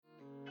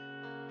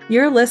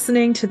You're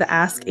listening to the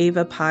Ask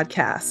Ava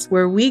podcast,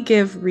 where we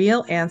give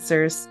real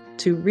answers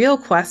to real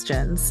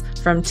questions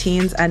from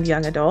teens and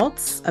young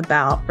adults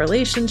about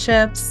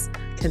relationships,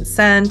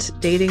 consent,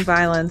 dating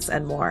violence,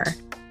 and more.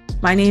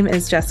 My name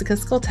is Jessica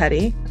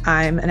Scoltetti.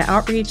 I'm an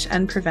outreach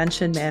and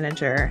prevention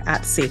manager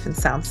at Safe and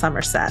Sound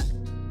Somerset.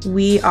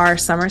 We are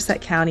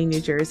Somerset County,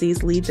 New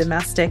Jersey's lead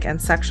domestic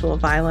and sexual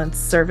violence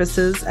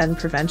services and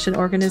prevention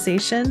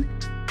organization.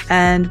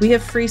 And we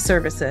have free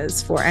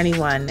services for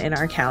anyone in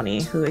our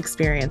county who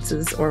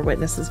experiences or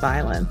witnesses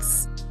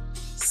violence.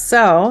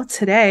 So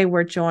today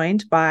we're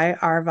joined by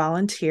our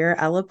volunteer,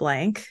 Ella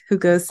Blank, who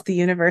goes to the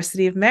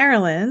University of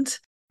Maryland.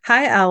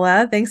 Hi,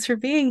 Ella. Thanks for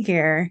being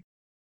here.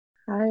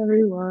 Hi,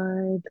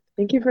 everyone.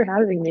 Thank you for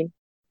having me.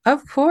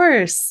 Of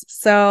course.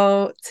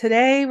 So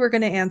today we're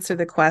going to answer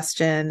the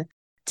question,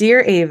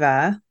 Dear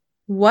Ava,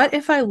 what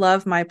if I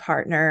love my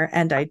partner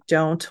and I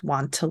don't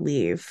want to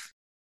leave?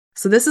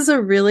 So this is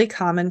a really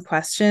common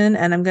question,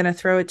 and I'm going to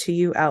throw it to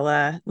you,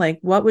 Ella. Like,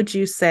 what would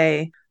you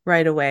say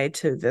right away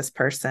to this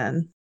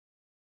person?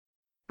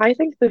 I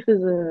think this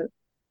is a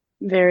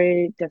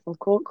very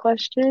difficult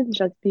question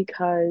just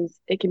because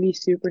it can be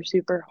super,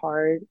 super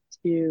hard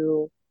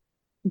to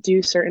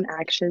do certain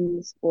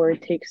actions or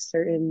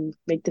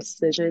make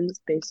decisions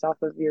based off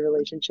of your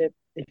relationship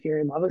if you're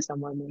in love with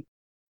someone. Like,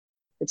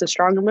 it's a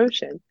strong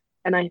emotion.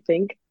 And I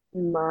think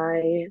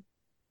my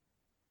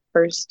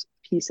first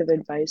piece of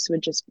advice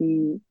would just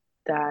be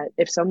that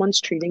if someone's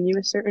treating you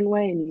a certain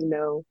way and you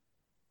know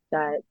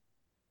that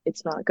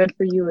it's not good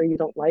for you or you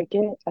don't like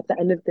it, at the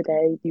end of the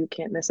day, you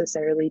can't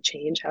necessarily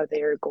change how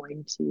they are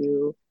going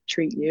to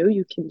treat you.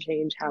 You can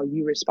change how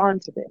you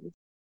respond to things.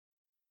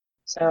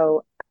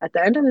 So at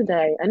the end of the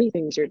day,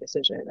 anything's your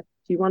decision. If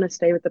you want to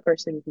stay with the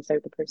person, you can stay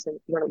with the person.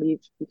 If you want to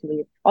leave, you can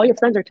leave. All your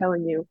friends are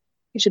telling you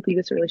you should leave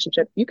this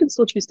relationship. You can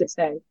still choose to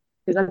stay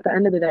because at the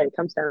end of the day, it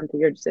comes down to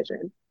your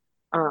decision.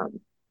 Um,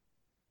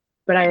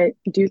 but I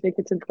do think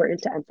it's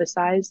important to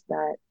emphasize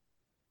that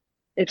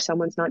if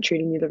someone's not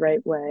treating you the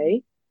right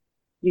way,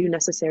 you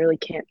necessarily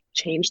can't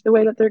change the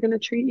way that they're going to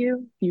treat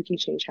you. You can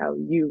change how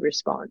you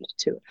respond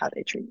to how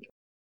they treat you.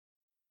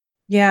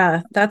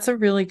 Yeah, that's a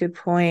really good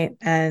point.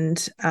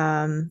 And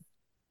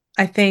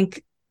I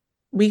think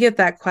we get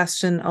that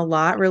question a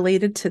lot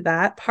related to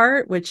that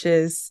part, which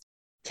is,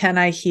 can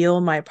I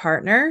heal my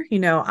partner? You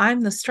know,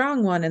 I'm the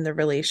strong one in the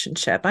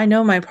relationship. I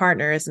know my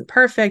partner isn't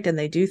perfect and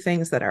they do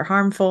things that are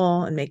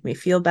harmful and make me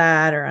feel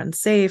bad or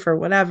unsafe or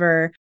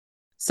whatever.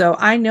 So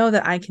I know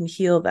that I can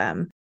heal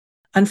them.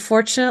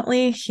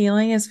 Unfortunately,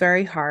 healing is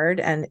very hard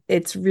and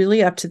it's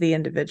really up to the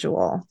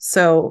individual.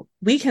 So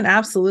we can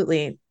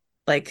absolutely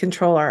like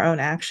control our own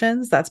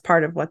actions. That's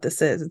part of what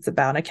this is. It's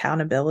about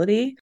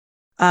accountability.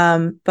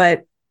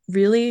 But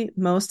really,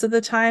 most of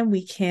the time,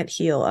 we can't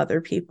heal other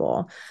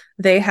people.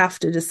 They have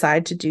to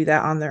decide to do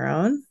that on their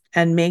own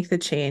and make the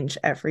change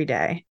every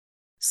day.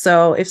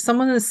 So if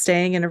someone is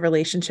staying in a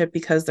relationship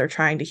because they're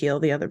trying to heal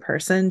the other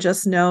person,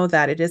 just know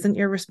that it isn't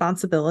your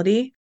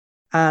responsibility.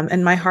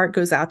 And my heart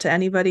goes out to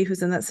anybody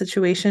who's in that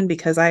situation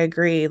because I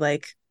agree,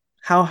 like,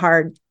 how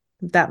hard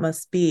that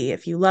must be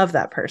if you love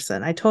that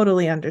person. I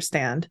totally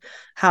understand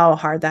how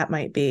hard that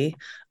might be,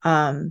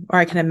 or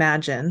I can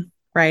imagine,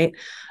 right?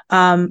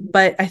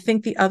 But I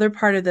think the other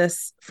part of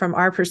this, from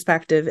our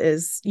perspective,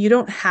 is you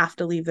don't have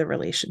to leave the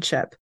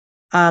relationship.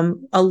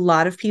 A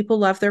lot of people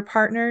love their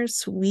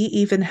partners. We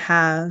even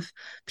have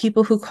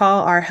people who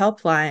call our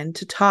helpline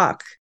to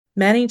talk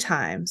many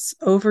times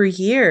over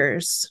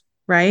years,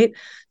 right?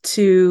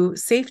 To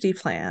safety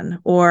plan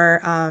or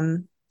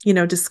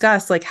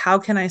discuss like how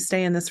can I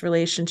stay in this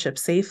relationship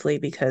safely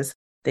because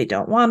they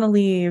don't want to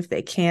leave,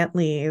 they can't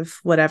leave,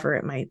 whatever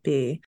it might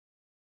be.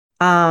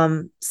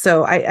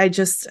 So I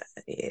just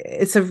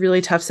it's a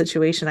really tough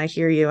situation. I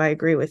hear you. I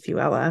agree with you,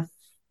 Ella.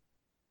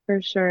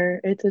 For sure,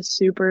 it's a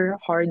super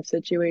hard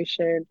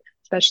situation,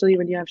 especially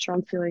when you have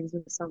strong feelings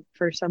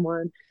for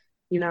someone.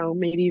 You know,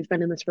 maybe you've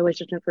been in this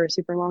relationship for a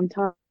super long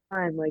time.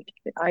 Like,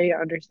 I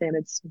understand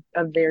it's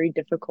a very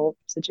difficult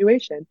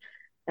situation.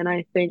 And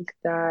I think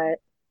that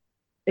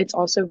it's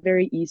also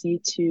very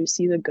easy to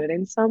see the good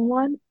in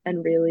someone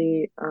and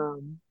really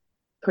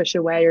push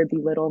away or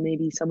belittle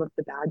maybe some of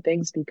the bad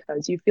things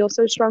because you feel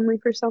so strongly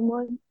for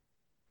someone.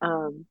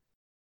 Um,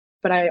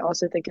 but I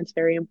also think it's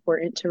very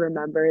important to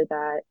remember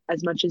that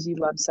as much as you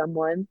love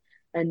someone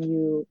and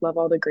you love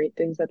all the great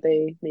things that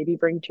they maybe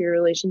bring to your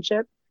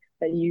relationship,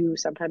 that you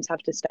sometimes have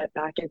to step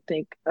back and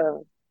think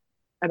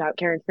about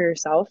caring for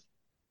yourself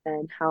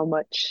and how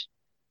much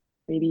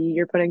maybe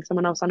you're putting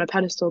someone else on a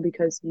pedestal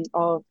because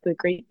all of the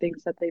great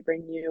things that they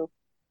bring you,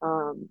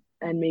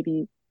 and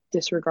maybe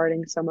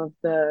disregarding some of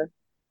the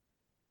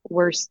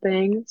worst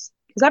things.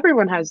 Because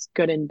everyone has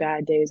good and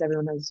bad days,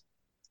 everyone has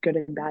good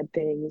and bad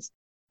things.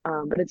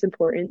 But it's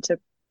important to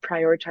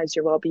prioritize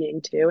your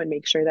well-being too and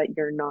make sure that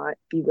you're not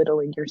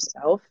belittling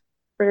yourself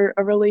for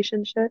a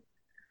relationship.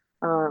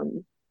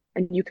 Um,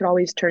 and you could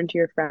always turn to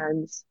your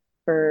friends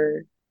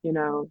for, you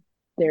know,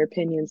 their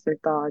opinions, their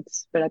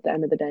thoughts. But at the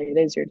end of the day, it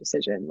is your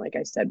decision, like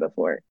I said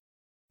before.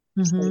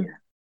 So Mm-hmm. yeah.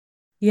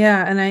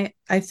 Yeah, and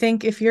I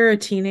think if you're a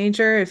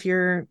teenager, if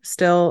you're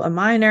still a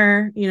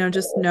minor,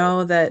 just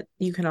know that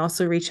you can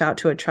also reach out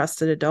to a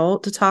trusted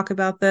adult to talk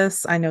about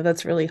this. I know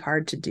that's really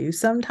hard to do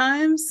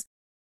sometimes.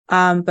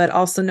 But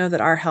also know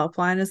that our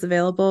helpline is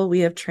available.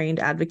 We have trained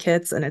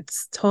advocates and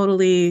it's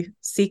totally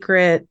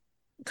secret,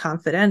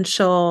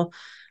 confidential.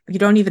 You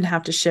don't even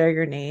have to share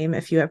your name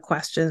if you have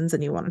questions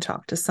and you want to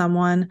talk to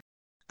someone.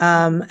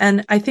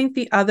 And I think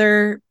the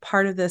other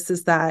part of this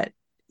is that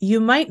you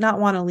might not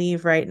want to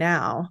leave right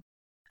now.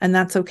 And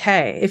that's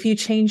okay. If you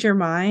change your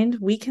mind,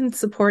 we can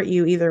support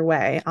you either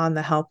way on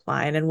the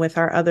helpline and with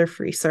our other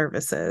free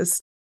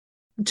services.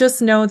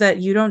 Just know that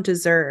you don't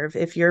deserve,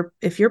 if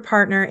your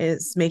partner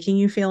is making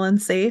you feel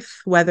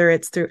unsafe, whether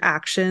it's through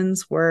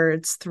actions,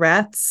 words,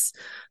 threats,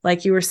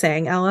 like you were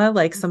saying, Ella,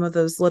 like some of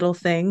those little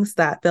things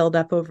that build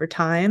up over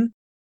time.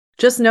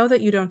 Just know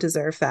that you don't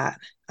deserve that.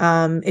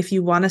 If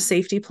you want a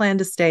safety plan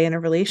to stay in a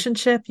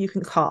relationship, you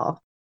can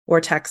call or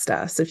text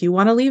us. If you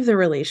want to leave the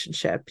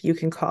relationship, you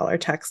can call or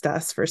text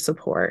us for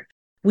support.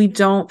 We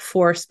don't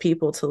force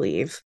people to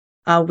leave.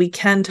 We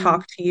can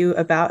talk to you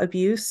about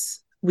abuse.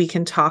 We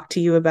can talk to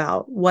you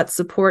about what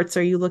supports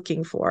are you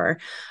looking for.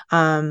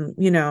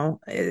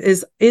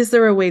 Is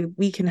there a way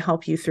we can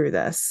help you through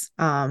this?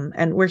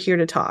 And we're here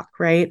to talk,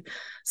 right?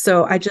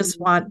 So I just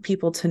want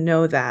people to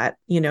know that,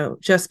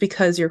 just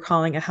because you're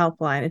calling a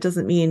helpline, it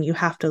doesn't mean you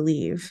have to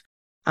leave.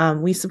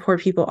 We support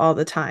people all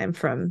the time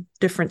from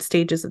different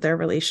stages of their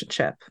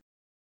relationship.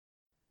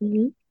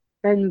 Mm-hmm.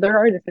 And there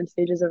are different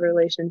stages of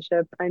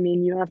relationship. I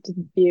mean, you have to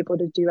be able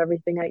to do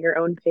everything at your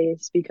own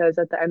pace because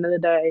at the end of the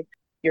day,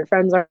 your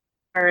friends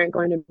aren't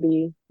going to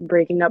be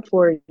breaking up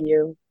for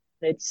you.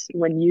 It's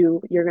when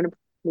you're going to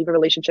leave a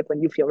relationship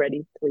when you feel ready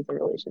to leave a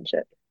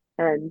relationship.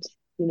 And,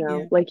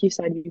 Yeah. like you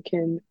said, you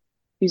can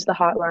use the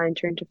hotline,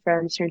 turn to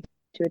friends, turn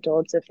to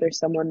adults if there's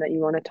someone that you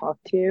want to talk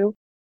to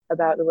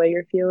about the way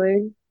you're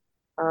feeling.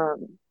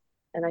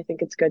 And I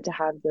think it's good to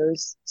have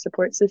those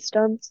support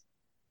systems,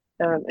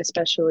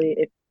 especially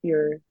if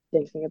you're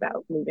thinking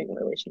about leaving a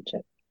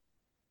relationship.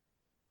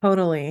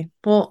 Totally.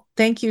 Well,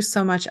 thank you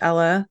so much,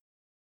 Ella.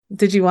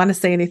 Did you want to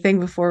say anything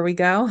before we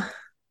go?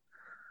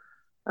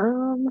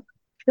 I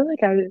feel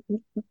like I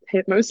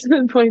hit most of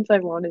the points I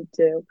wanted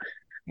to.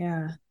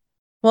 Yeah.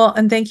 Well,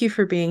 and thank you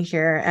for being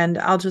here. And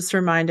I'll just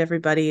remind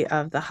everybody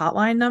of the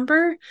hotline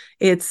number.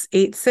 It's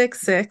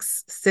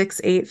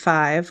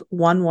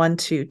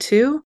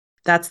 866-685-1122.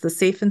 That's the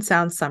Safe and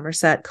Sound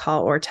Somerset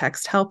call or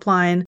text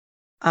helpline.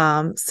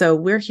 So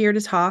we're here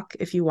to talk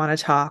if you want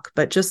to talk,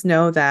 but just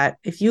know that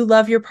if you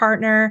love your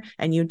partner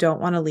and you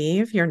don't want to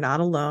leave, you're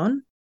not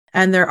alone.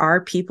 And there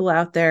are people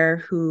out there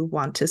who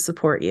want to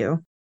support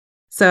you.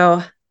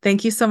 So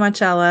thank you so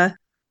much, Ella.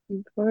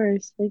 Of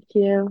course. Thank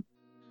you.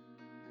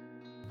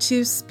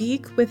 To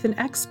speak with an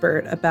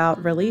expert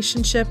about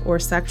relationship or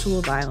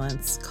sexual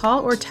violence,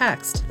 call or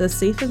text the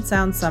Safe and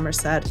Sound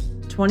Somerset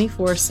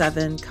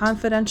 24/7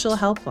 confidential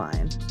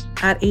helpline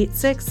at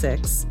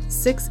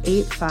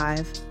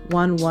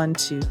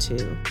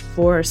 866-685-1122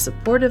 for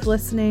supportive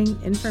listening,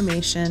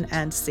 information,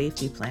 and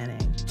safety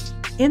planning.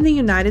 In the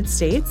United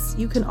States,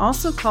 you can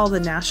also call the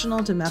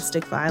National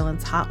Domestic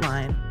Violence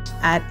Hotline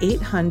at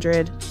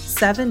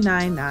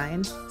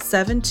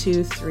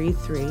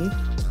 800-799-7233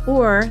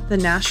 or the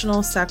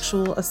National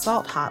Sexual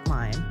Assault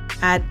Hotline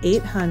at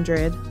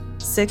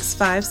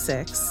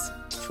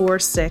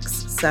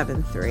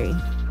 800-656-4673.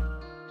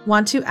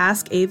 Want to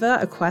ask Ava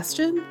a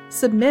question?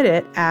 Submit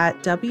it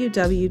at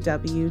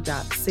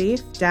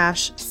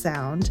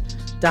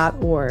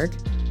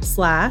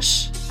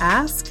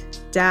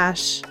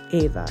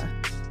www.safe-sound.org/ask-ava.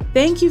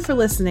 Thank you for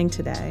listening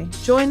today.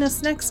 Join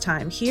us next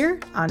time here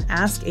on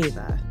Ask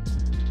Ava.